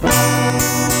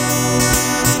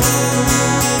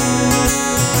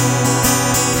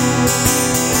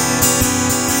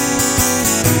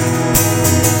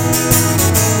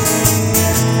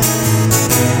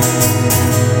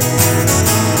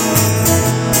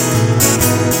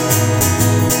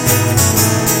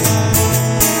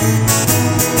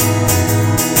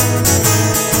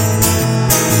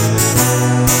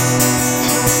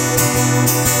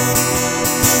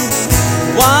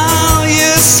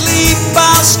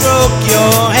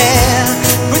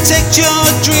your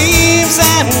dreams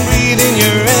and breathe in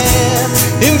your air.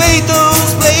 Invade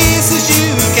those places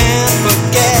you can't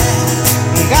forget.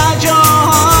 Guide your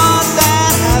heart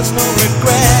that has no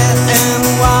regret. And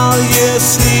while you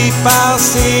sleep, I'll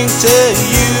sing to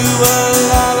you a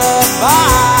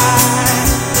lullaby.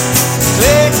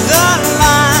 Click the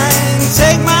line,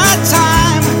 take my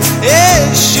time.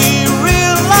 Is she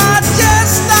real or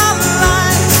just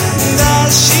online?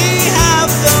 Does she have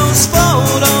those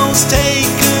photos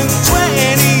taken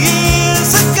 20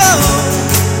 years ago?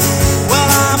 Well,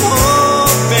 I'm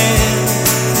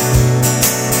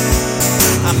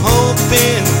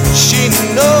hoping she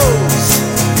knows.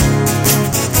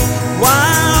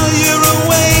 While you're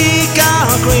awake,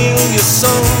 I'll cradle your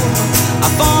soul. I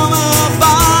form a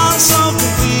bond so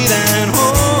complete and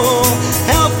whole,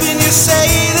 helping you say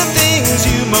the things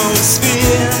you most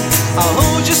fear. I'll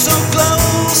hold you so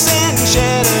close and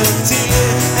shed a tear.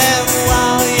 And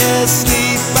while you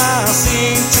sleep, I'll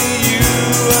sing to you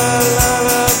a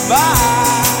lullaby.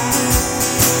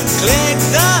 Click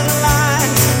the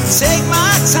line, take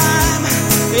my time.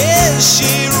 Is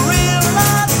she real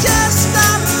or just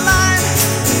online?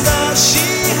 Does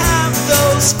she have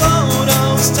those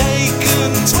photos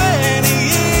taken 20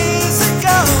 years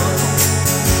ago?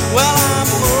 Well, I'm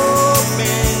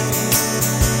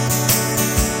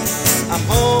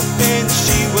hoping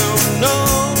she will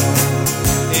know.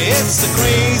 It's the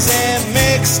crazy,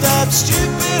 mixed up,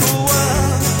 stupid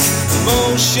world.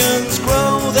 Emotions grow.